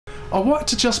I wanted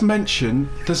to just mention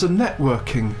there's a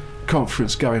networking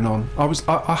conference going on.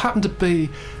 I happened to be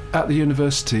at the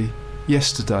university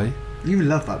yesterday. You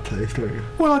love that place, don't you?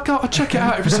 Well, I check it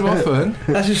out every so often.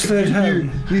 That's his third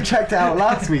home. You checked it out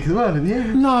last week as well, didn't you?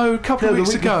 No, a couple of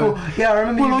weeks ago. Before. Yeah, I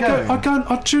remember you going.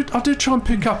 I do try and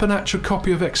pick up an actual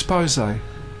copy of Expose.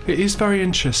 It is very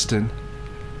interesting,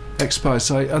 Expose,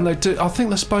 and they do. I think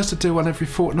they're supposed to do one every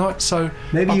fortnight. So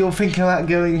maybe you're thinking about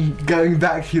going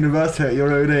back to university at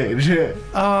your own age. Maybe,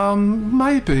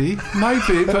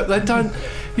 but they don't.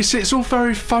 You see, it's all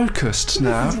very focused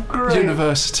now.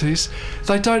 Universities,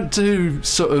 they don't do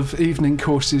sort of evening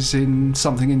courses in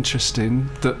something interesting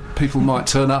that people might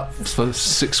turn up for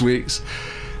 6 weeks.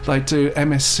 They do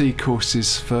MSc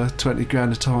courses for 20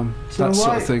 grand a time, that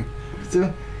sort of thing.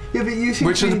 Yeah, but you seem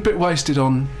which is a bit wasted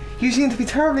on. You seem to be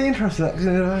terribly interested in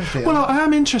university. Well, I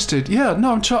am interested. Yeah,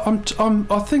 no,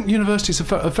 I think universities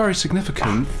are very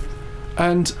significant,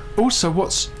 and also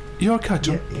You okay,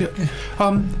 John? Yeah.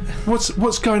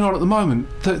 What's going on at the moment?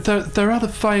 They're at a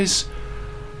phase,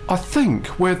 I think,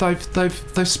 where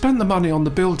they've spent the money on the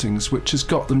buildings, which has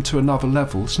got them to another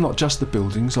level. It's not just the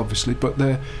buildings, obviously, but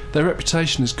their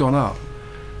reputation has gone up.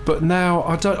 But now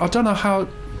I don't know how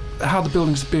the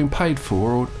buildings are being paid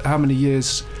for, or how many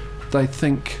years they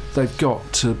think they've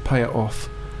got to pay it off.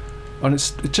 And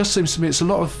it just seems to me it's a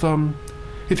lot of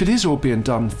if it is all being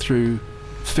done through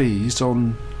fees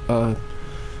on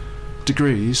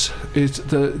degrees, is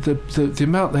the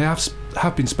amount they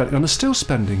have been spending and are still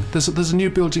spending. There's a new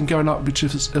building going up which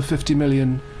is a 50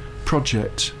 million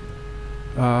project,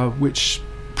 which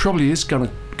probably is going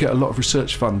to get a lot of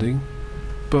research funding,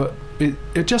 but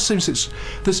it just seems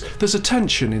there's a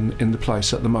tension in the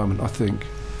place at the moment, I think,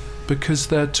 because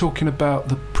they're talking about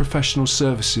the professional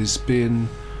services being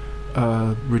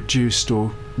reduced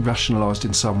or rationalised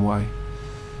in some way.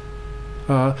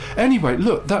 Anyway,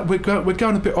 look, we're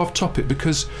going a bit off topic,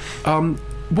 because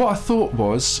what I thought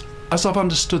was, as I've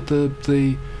understood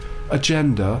the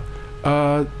agenda,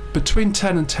 between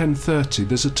 10 and 10:30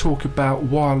 there's a talk about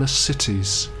wireless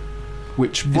cities,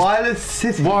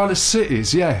 wireless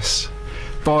cities, yes,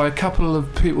 by a couple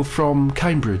of people from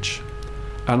Cambridge,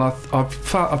 and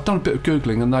I've done a bit of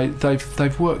googling, and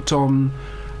they've worked on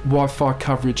Wi-Fi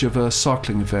coverage of a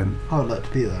cycling event. I'd like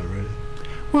to be there, really.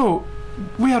 Well,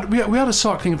 we had a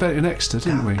cycling event in Exeter,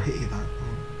 didn't we? Pity that.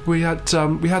 We had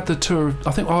the tour.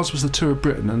 I think ours was the tour of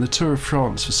Britain, and the tour of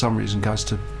France for some reason goes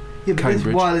to Cambridge.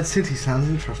 This wireless city sounds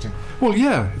interesting. Well,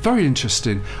 yeah, very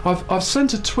interesting. I've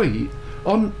sent a tweet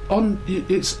on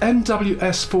it's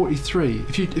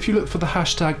NWS43. If you look for the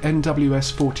hashtag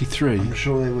NWS43, I'm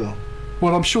sure they will.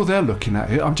 Well, I'm sure they're looking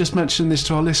at it. I'm just mentioning this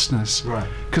to our listeners, right?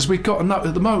 Because at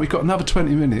the moment we've got another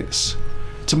 20 minutes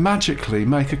to magically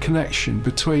make a connection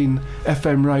between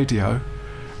FM radio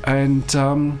and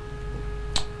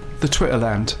the Twitter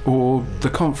land or the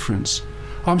conference.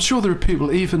 I'm sure there are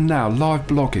people even now live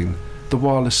blogging the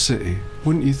wireless city,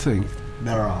 wouldn't you think?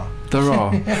 There are. He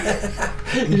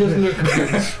doesn't look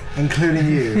convinced. Including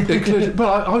you.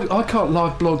 Well, I can't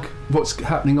live blog what's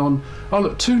happening on. Oh,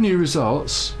 look, 2 new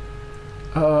results.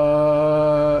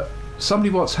 Somebody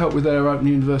wants help with their Open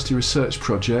University research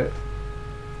project,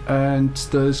 and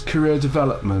there's career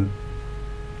development.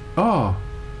 Yeah,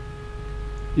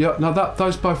 now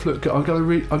those both look good. I'm going to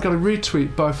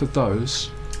retweet both of those.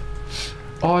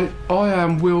 I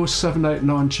am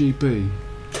Will789GB.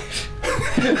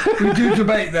 We do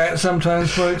debate that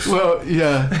sometimes, folks. Well,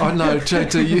 yeah, I know,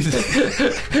 JD.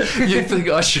 You think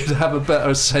I should have a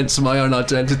better sense of my own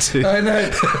identity? I know.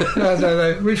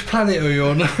 No. Which planet are you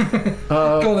on?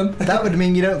 Go on. That would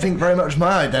mean you don't think very much of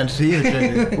my identity,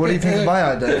 JD. What do you think of my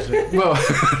identity? Well,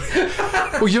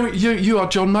 you are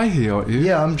John Mayhew, aren't you?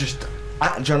 Yeah, I'm just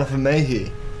at Jonathan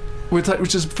Mayhew.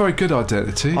 Which is a very good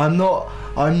identity. I'm not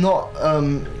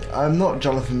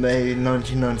Jonathan Mayhew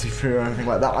 1993 or anything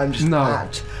like that. I'm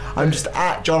just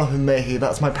at Jonathan Mayhew.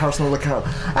 That's my personal account.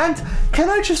 And can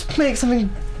I just make something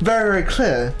very, very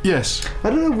clear? Yes. I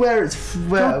don't know where it's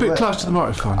Go a bit close to the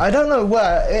microphone. I don't know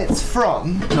where it's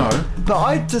from. No. But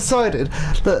I decided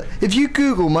that if you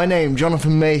Google my name,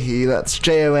 Jonathan Mayhew, that's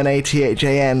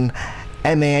JONATHAN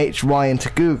MAHY into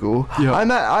Google, yep. I'm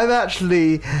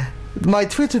actually. My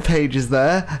Twitter page is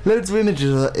there. Loads of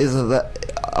images are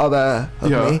there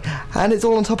of me, and it's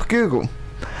all on top of Google.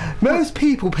 Most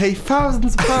people pay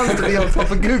thousands of pounds to be on top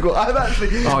of Google. I've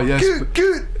actually. Oh yes.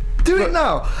 Do it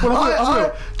now. Well, I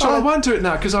will. John, I won't do it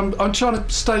now because I'm trying to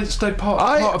stay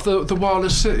part of the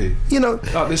wireless city. You know,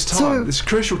 at this time, this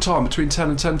crucial time between 10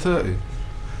 and 10:30.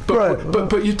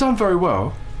 But you've done very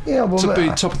well. Yeah, well, to be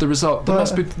top of the result. There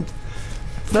must be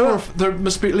there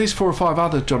must be at least 4 or 5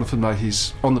 other Jonathan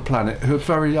Maheys on the planet who are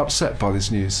very upset by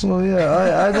this news. Well,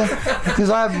 yeah, because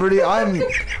I haven't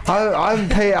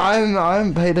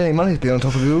paid any money to be on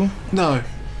top of Google. No.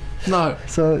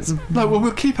 So it's no. Well,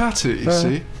 we'll keep at it. You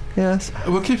see. Yes.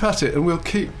 We'll keep at it, and we'll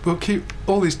keep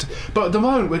all these. But at the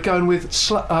moment, we're going with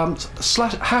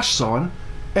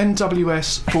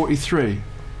 #NWS 43,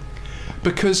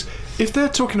 because if they're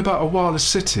talking about a wireless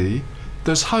city,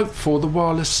 there's hope for the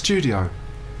wireless studio,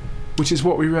 which is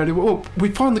what we really. Well, we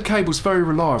find the cables very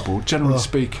reliable, generally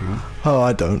speaking. Oh,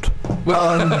 I don't.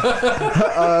 Well, okay.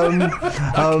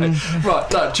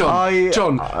 Right, no,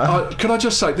 John. Can I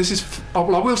just say this is?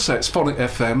 Well, I will say it's Phonic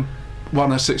FM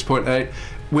 106.8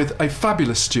 with a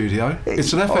fabulous studio.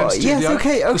 It's an FM studio. Yes,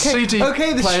 okay. The CD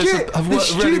players have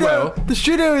worked really well. The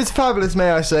studio is fabulous,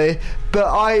 may I say? But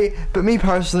me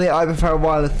personally, I prefer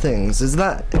wireless things. Is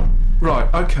that? Right,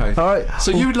 okay. All right.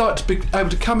 So you would like to be able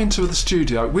to come into the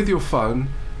studio with your phone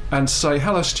and say,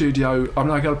 "Hello, studio. I'm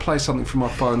now going to play something from my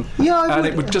phone." Yeah, and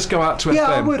it would just go out to FM. Yeah,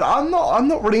 I would. I'm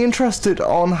not really interested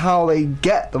on how they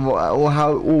get them or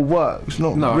how it all works.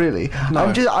 Not really. No.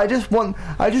 I just want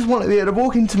to be able to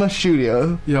walk into my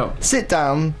studio. Yeah. Sit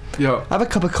down. Yeah. Have a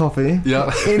cup of coffee.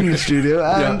 Yeah. In the studio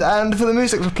and for the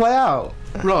music to play out.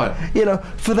 Right. You know,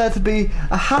 for there to be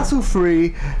a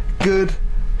hassle-free, good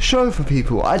show for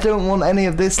people. I don't want any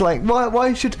of this. Like,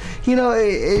 why should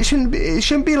it shouldn't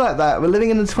be like that. We're living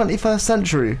in the 21st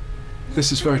century.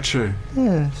 This is very true.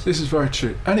 Yes. This is very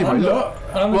true. Anyway, I'm look.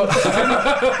 I'm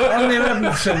the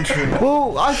 11th century.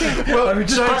 Well, I think.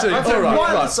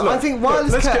 I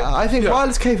think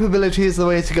wireless capability is the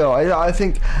way to go. I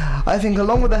think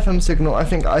along with FM signal, I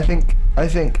think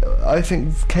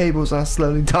cables are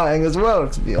slowly dying as well.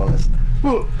 To be honest.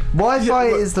 Well, Wi-Fi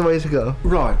is the way to go.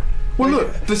 Right. Well,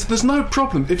 look, there's no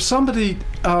problem if somebody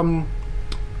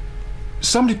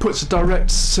puts a direct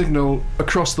signal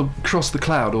across the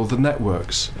cloud or the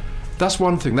networks. That's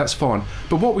one thing. That's fine.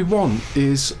 But what we want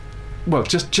is, well,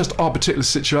 just our particular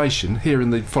situation here in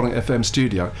the Phonic FM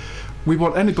studio. We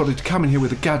want anybody to come in here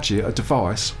with a gadget, a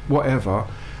device, whatever,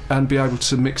 and be able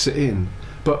to mix it in.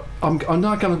 But I'm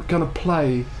now going to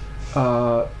play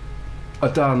a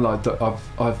download that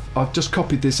I've just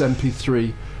copied this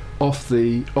MP3 off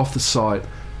the site,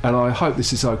 and I hope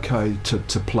this is okay to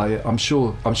play it. I'm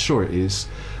sure it is.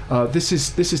 This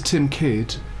is Tim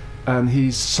Kidd, and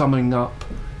he's summing up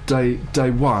day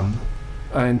 1,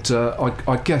 and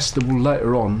I guess there will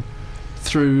later on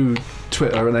through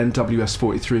Twitter and NWS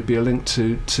 43 be a link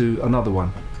to another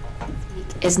one.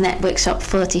 Is Network Shop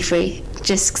 43,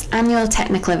 JISC's annual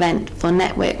technical event for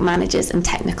network managers and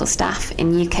technical staff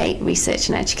in UK research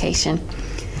and education.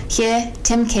 Here,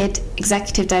 Tim Kidd,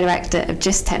 Executive Director of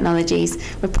JISC Technologies,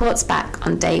 reports back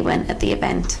on day 1 at the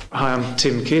event. Hi, I'm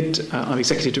Tim Kidd. I'm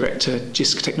Executive Director,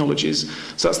 JISC Technologies.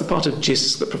 So that's the part of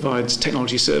JISC that provides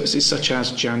technology services such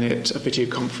as Janet, video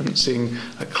conferencing,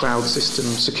 a cloud system,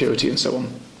 security and so on.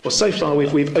 Well, so far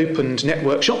we've opened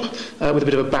Network Shop with a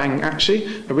bit of a bang, actually.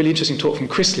 A really interesting talk from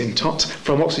Chris Lintott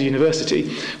from Oxford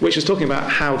University, which was talking about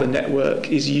how the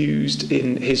network is used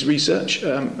in his research,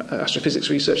 astrophysics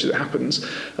research that happens.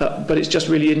 But it's just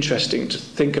really interesting to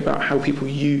think about how people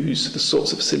use the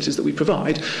sorts of facilities that we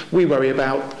provide. We worry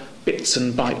about bits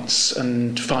and bytes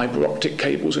and fibre optic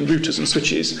cables and routers and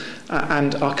switches,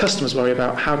 and our customers worry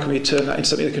about how can we turn that into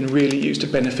something they can really use to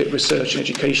benefit research and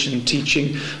education,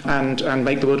 teaching, and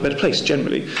make the world a better place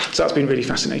generally. So that's been really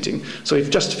fascinating. So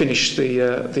we've just finished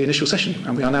the initial session,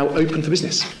 and we are now open for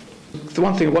business. The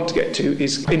one thing I want to get to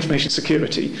is information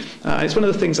security. It's one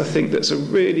of the things I think that's a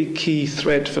really key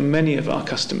thread for many of our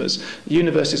customers.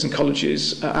 Universities and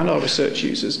colleges and our research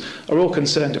users are all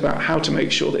concerned about how to make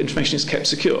sure that information is kept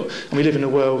secure. And we live in a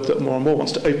world that more and more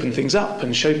wants to open things up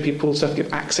and show people stuff,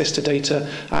 give access to data,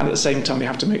 and at the same time we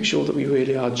have to make sure that we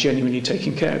really are genuinely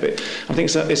taking care of it. I think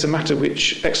it's a matter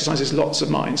which exercises lots of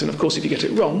minds, and of course if you get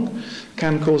it wrong,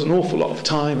 can cause an awful lot of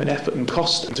time and effort and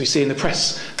cost, as we see in the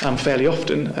press fairly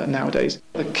often nowadays.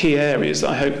 The key areas that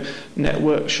I hope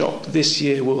Network Shop this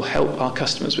year will help our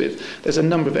customers with. There's a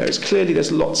number of areas. Clearly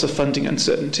there's lots of funding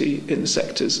uncertainty in the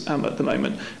sectors at the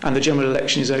moment, and the general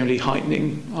election is only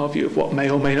heightening our view of what may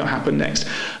or may not happen next.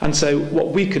 And so what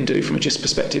we can do from a GIST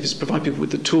perspective is provide people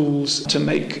with the tools to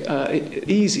make it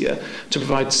easier to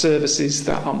provide services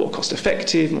that are more cost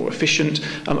effective, more efficient,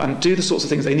 and do the sorts of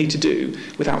things they need to do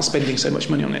without spending so much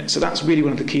money on it. So that's really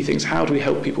one of the key things. How do we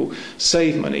help people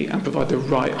save money and provide the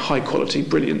right high quality,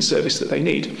 brilliant service that they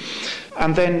need?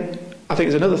 And then I think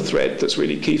there's another thread that's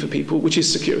really key for people, which is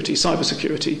security,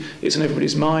 cybersecurity. It's in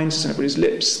everybody's minds, it's in everybody's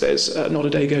lips. There's not a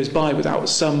day goes by without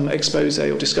some expose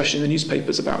or discussion in the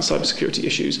newspapers about cybersecurity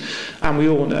issues. And we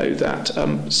all know that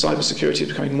cybersecurity is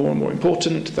becoming more and more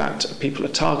important, that people are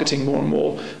targeting more and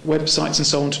more websites and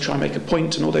so on to try and make a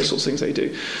point and all those sorts of things they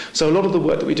do. So a lot of the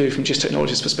work that we do from GIST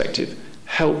Technologies' perspective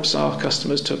helps our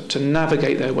customers to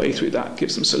navigate their way through that,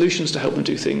 gives them solutions to help them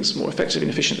do things more effectively and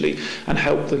efficiently, and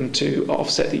help them to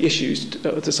offset the issues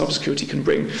that cybersecurity can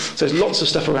bring. So there's lots of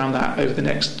stuff around that over the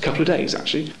next couple of days,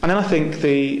 actually. And then I think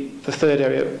the third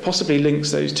area possibly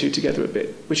links those two together a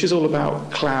bit, which is all about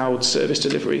cloud service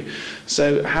delivery.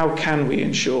 So how can we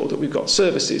ensure that we've got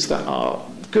services that are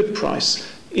good price,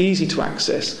 easy to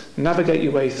access, navigate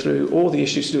your way through all the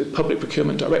issues to do with public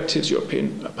procurement directives,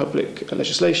 European public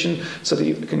legislation, so that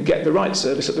you can get the right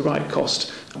service at the right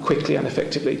cost quickly and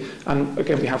effectively. And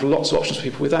again, we have lots of options for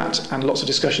people with that, and lots of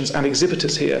discussions and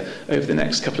exhibitors here over the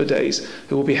next couple of days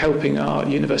who will be helping our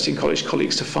university and college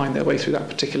colleagues to find their way through that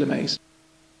particular maze.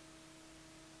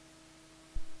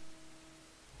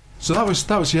 So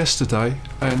that was yesterday,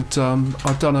 and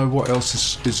I don't know what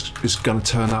else is going to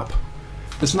turn up.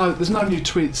 There's no new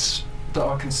tweets that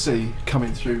I can see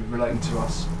coming through relating to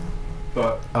us,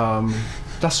 but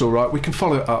that's all right. We can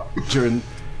follow it up during.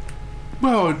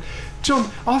 Well,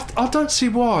 John, I don't see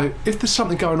why, if there's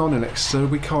something going on in Exeter,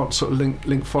 we can't sort of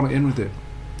link Phonic in with it,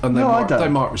 and they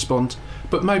might respond,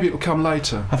 but maybe it'll come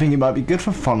later. I think it might be good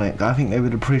for Phonic. I think they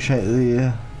would appreciate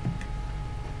the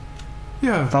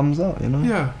thumbs up, you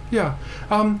know. Yeah.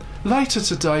 Later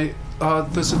today,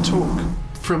 there's a talk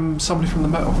from somebody from the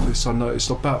Met Office, I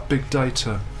noticed, about big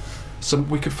data. So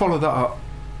we could follow that up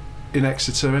in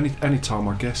Exeter any time,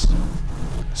 I guess.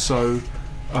 So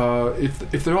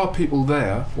if there are people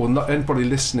there, or anybody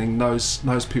listening knows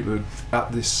people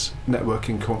at this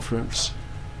networking conference,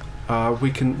 we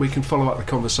can follow up the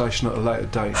conversation at a later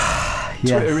date.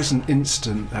 Yes. Twitter isn't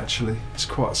instant, actually. It's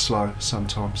quite slow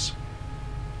sometimes,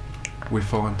 we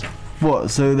find.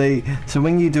 What? So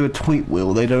when you do a tweet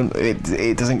wheel,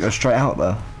 it doesn't go straight out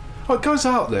there. Oh, it goes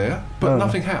out there, but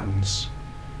nothing happens.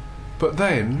 But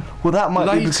then, that might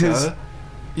later, be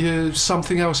because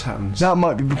something else happens. That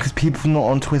might be because people are not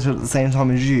on Twitter at the same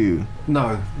time as you.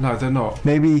 No, they're not.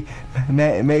 Maybe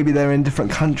they're in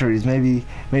different countries. Maybe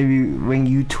when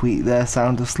you tweet, they're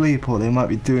sound asleep, or they might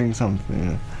be doing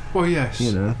something. Well, yes.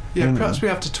 You know. Yeah, perhaps we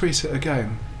have to tweet it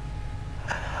again.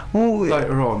 Well,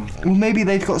 later on. Maybe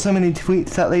they've got so many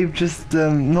tweets that they've just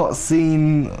not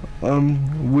seen. Whatever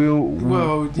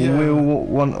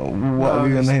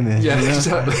your name is. Yeah,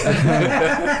 exactly.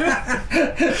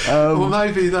 Well,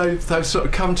 maybe they've sort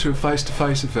of come to a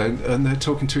face-to-face event and they're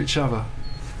talking to each other.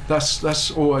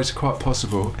 That's always quite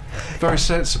possible. Very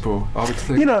sensible, I would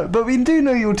think. You know, but we do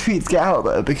know your tweets get out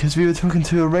there because we were talking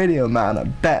to a radio man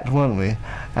at Bet, weren't we?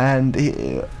 And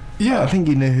I think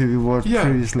you knew who he was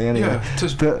previously anyway. Yeah,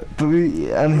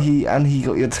 he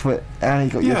got your Twitter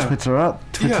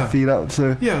feed up.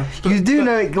 So you do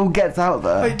know it all gets out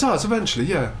there. It does eventually.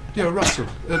 Yeah, Russell.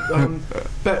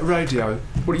 Bet Radio.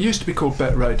 Well, it used to be called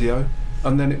Bet Radio,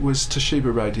 and then it was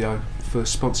Toshiba Radio for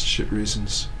sponsorship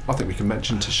reasons. I think we can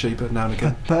mention Toshiba now and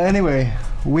again. But anyway,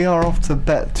 we are off to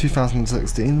Bet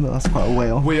 2016. But that's quite a way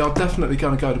off. We are definitely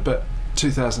going to go to Bet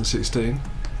 2016.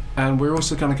 And we're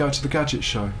also going to go to the Gadget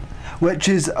Show, which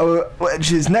is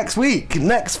next week,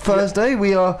 next Thursday.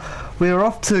 We are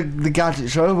off to the Gadget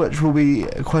Show, which will be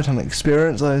quite an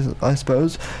experience, I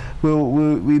suppose.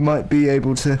 We might be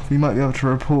able to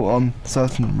report on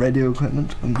certain radio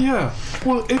equipment. Yeah.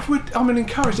 Well,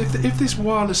 encouraged. If this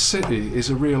wireless city is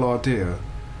a real idea,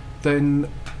 then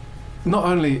not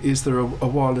only is there a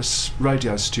wireless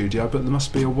radio studio, but there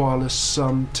must be a wireless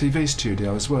TV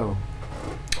studio as well.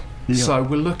 Yeah. So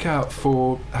we'll look out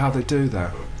for how they do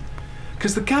that.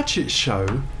 Because the Gadget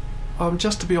Show,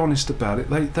 just to be honest about it,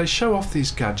 they show off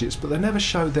these gadgets, but they never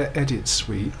show their edit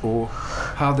suite or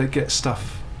how they get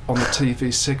stuff on the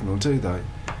TV signal, do they?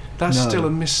 That's still a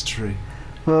mystery.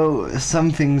 Well, some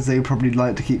things they probably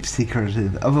like to keep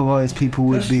secretive. Otherwise, people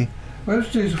would be. What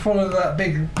let's do is follow that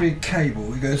big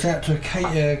cable. It goes out to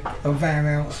a van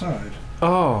outside.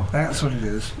 Oh, that's what it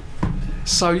is.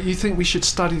 So you think we should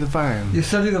study the van? You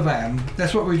study the van.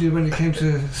 That's what we did when it came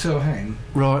to Selhane.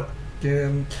 Right.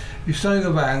 You study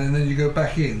the van and then you go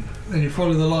back in. Then you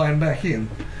follow the line back in.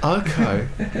 Okay.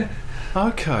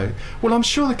 Okay. Well, I'm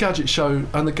sure the Gadget Show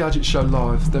and the Gadget Show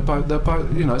Live, they're both.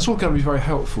 It's all going to be very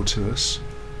helpful to us.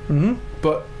 Mm-hmm.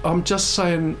 But I'm just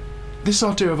saying, this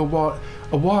idea of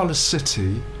a wireless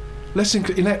city.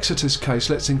 In Exeter's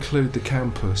case, let's include the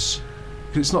campus.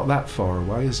 Because it's not that far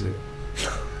away, is it?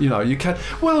 You know, you can.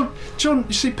 Well, John,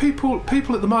 you see, people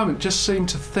at the moment just seem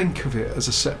to think of it as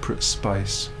a separate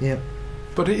space. Yeah.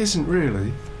 But it isn't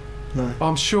really. No.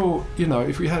 I'm sure, you know,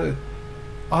 if we had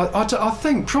I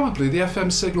think probably the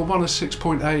FM signal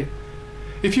 106.8.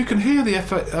 If you can hear the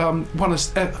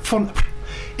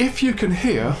if you can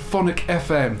hear Phonic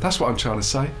FM, that's what I'm trying to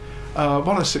say.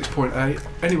 106.8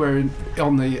 anywhere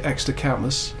on the Exeter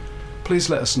campus, please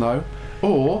let us know.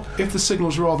 Or if the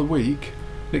signal's rather weak,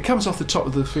 it comes off the top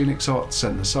of the Phoenix Arts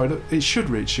Centre, so it should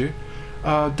reach you.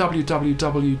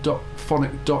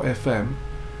 www.phonic.fm.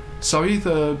 So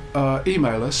either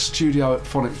email us,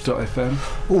 studio@phonic.fm,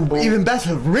 or even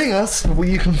better, ring us.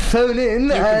 You can phone in.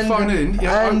 You can phone in,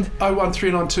 yeah,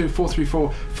 01392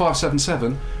 434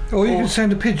 577. Or you can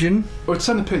send a pigeon. Or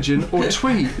send a pigeon, or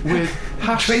tweet with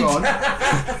hashtag.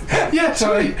 Yeah,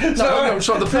 tweet. No,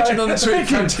 sorry, the pigeon and the tweet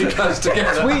goes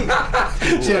together. Tweet.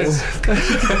 Yes.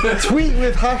 Tweet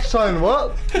with hashtag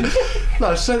what?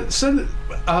 No, send the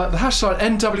hashtag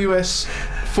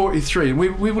NWS43, and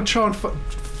we will try and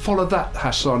follow that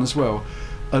hashtag as well,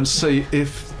 and see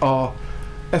if our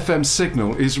FM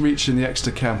signal is reaching the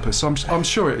Exeter campus. I'm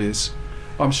sure it is.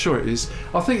 I'm sure it is.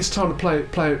 I think it's time to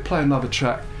play another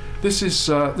track. This is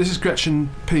Gretchen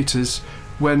Peters,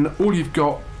 When All You've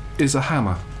Got Is a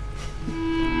Hammer.